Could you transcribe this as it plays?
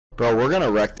Bro, we're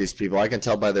gonna wreck these people. I can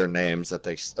tell by their names that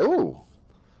they. Ooh.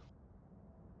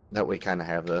 That we kind of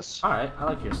have this. All right, I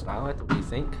like your style. I like what you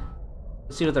think.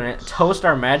 Let's see what they're toast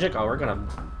our magic. Oh, we're gonna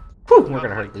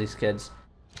hurt these kids.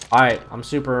 All right, I'm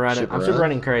super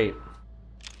running crate.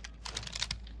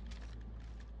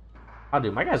 Oh,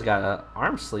 dude, my guy's got an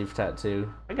arm sleeve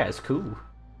tattoo. That guy's cool.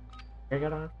 I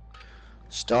got on.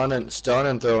 Stun and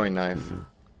throwing knife.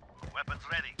 Weapons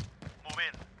ready. Move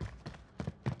in.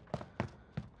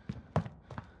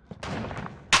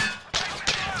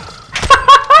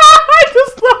 I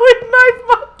just throwing knife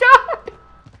my guy.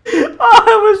 Oh,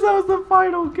 I wish that was the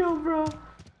final kill, bro.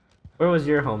 Where was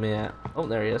your homie at? Oh,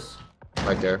 there he is.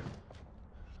 Right there.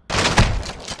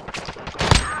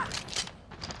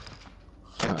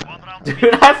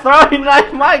 Dude, I throwing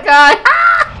knife my guy.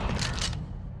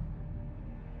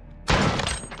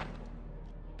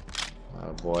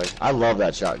 Oh boy, I love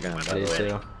that shotgun. By the way.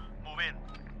 Too. Move in.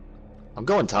 I'm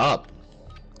going top.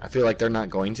 I feel like they're not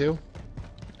going to.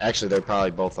 Actually, they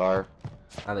probably both are.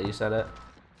 Now that you said it.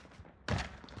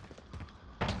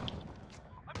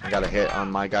 I got a hit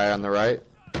on my guy on the right.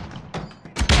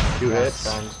 2 hits.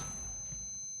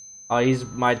 Oh, he's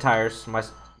my tires, my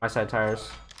side tires.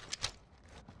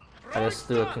 I just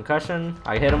threw a concussion.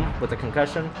 I hit him with a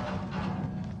concussion.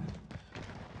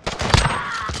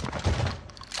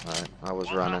 Alright, I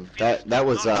was running. That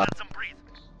was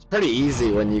pretty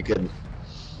easy when you could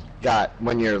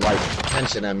when you're like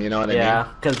pinching him, you know what I mean? Yeah,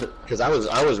 because I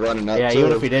was running up. Yeah, too.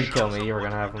 even if he did kill me, you were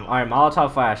gonna have him. All right,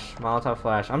 Molotov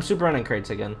flash. I'm super running crates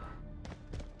again.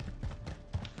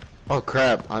 Oh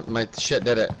crap! My shit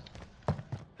did it.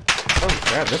 Oh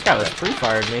crap! This guy was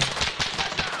pre-fired me.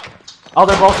 Oh,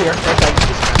 they're both here.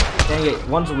 Dang it!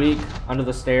 One's weak under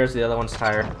the stairs. The other one's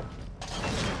tired.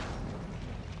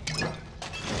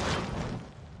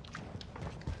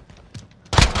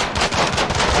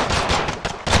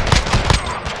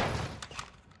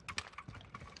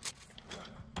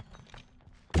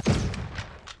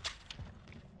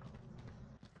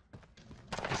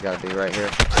 Gotta be right here.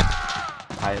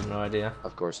 I have no idea.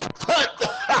 Of course not.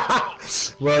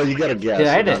 Well, you gotta guess. Dude,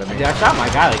 I did. What I mean? Dude, I shot my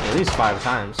guy like at least 5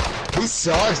 times. He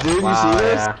sucks, dude. Wow, you see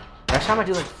this? yeah. I shot my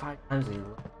dude like 5 times.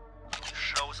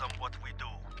 Show them what we do.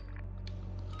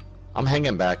 I'm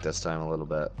hanging back this time a little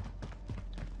bit.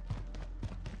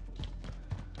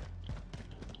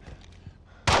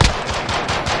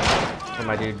 Hit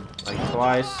my dude like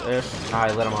twice-ish.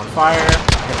 I lit him on fire.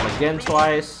 Hit him again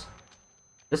twice.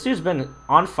 This dude's been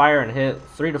on fire and hit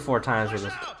 3 to 4 times with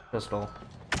this pistol.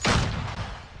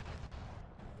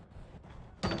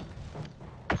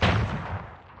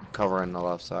 Covering the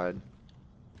left side.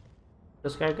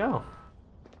 This guy go.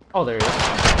 Oh, there he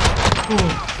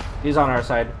is. He's on our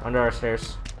side, under our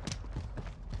stairs.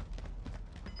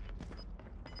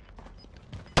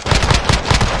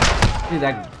 Dude,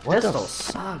 that pistol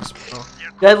sucks, bro.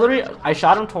 Dude, I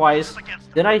shot him twice,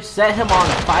 then I set him on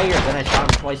fire, then I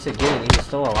shot him twice again, and he was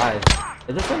still alive.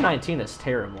 This M19 is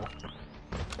terrible.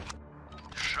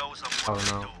 Oh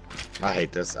no. I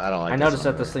hate this. I don't like I this. know to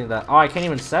set this thing that. Oh, I can't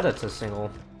even set it to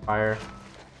single fire.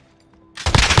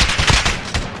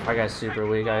 My guy's super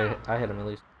weak. I hit him at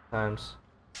least 2 times.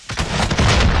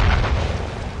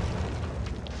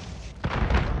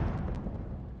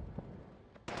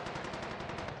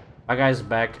 My guy's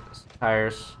back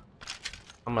tires.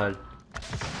 I'm gonna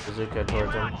bazooka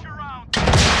towards him.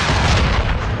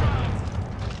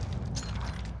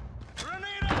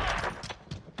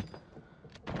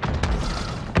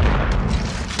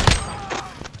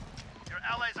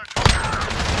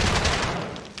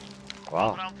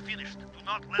 Wow.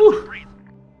 Whew.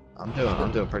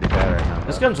 I'm doing pretty bad right now.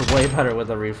 This gun's way better with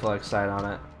the reflex sight on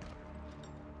it.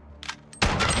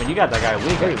 I mean, you got that guy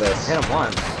weak. Look at this. Hit him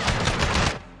once.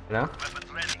 You know?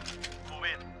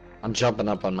 I'm jumping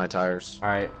up on my tires.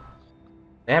 Alright.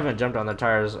 They haven't jumped on their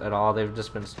tires at all. They've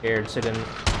just been scared, sitting. Of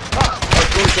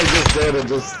course they just did and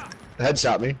just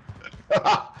headshot me.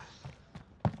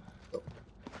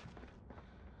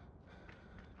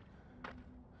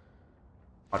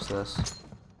 Watch this.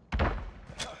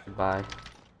 Goodbye.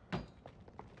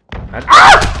 And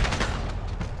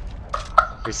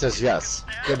He says yes.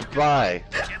 Goodbye.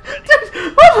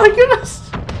 oh my goodness!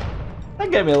 That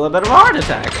gave me a little bit of a heart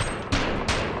attack.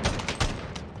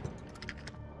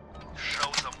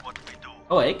 Show them what we do.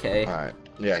 Oh, AK. Alright.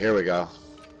 Yeah, here we go.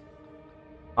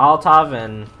 Molotov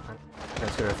and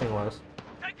that's what the thing was.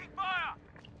 Taking fire.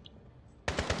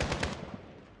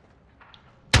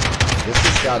 This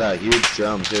has got a huge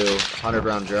drum too.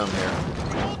 100-round drum here.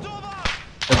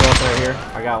 They're both right here.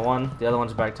 I got one. The other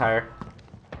one's back tire.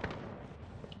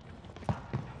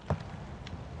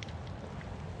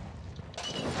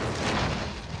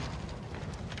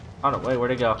 Oh no, wait,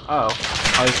 where'd it go? Uh oh.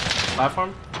 Oh, he's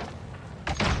platform?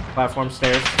 Platform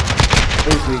stairs.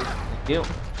 Please weak. Thank you.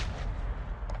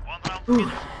 One round finish.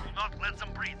 Do not let them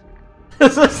breathe.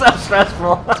 This is so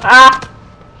stressful.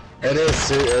 It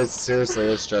is. It's seriously,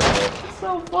 it's stressful. It's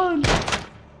so fun.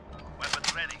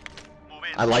 Weapons ready. Move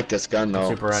in. I like this gun though.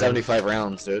 Super ready. 75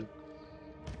 rounds, dude.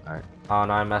 All right. Oh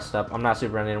no, I messed up. I'm not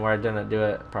super ready anymore. I didn't do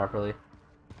it properly.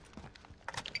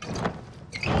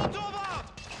 Got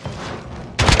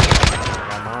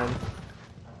mine.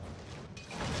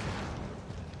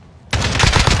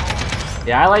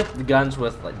 Yeah, I like the guns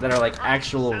with like that are like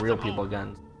actual real people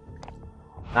guns.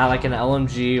 Not like an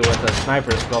LMG with a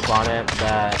sniper scope on it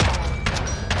that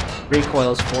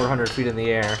recoils 400 feet in the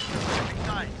air.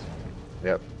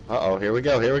 Yep. Uh-oh, here we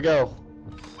go, here we go.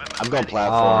 I'm going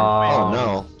platform.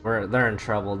 Oh no. They're in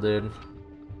trouble, dude.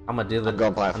 I'm gonna do the. I'm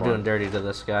going platform. I'm doing dirty to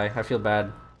this guy. I feel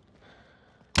bad.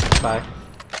 Bye.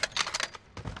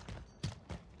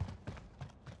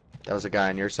 That was a guy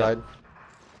on your side?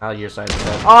 Oh, your side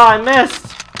instead. Oh, I missed!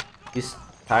 These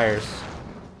tires.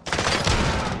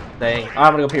 Dang. Oh,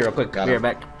 I'm gonna go pee real quick. Got Be him.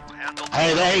 right back.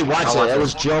 Hey, watch I'll it. watch That it.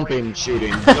 was jumping,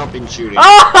 shooting. Jumping, shooting.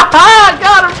 Oh,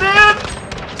 got him, dude!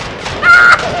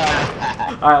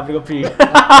 Alright, I'm gonna go pee.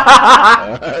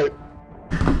 Alright.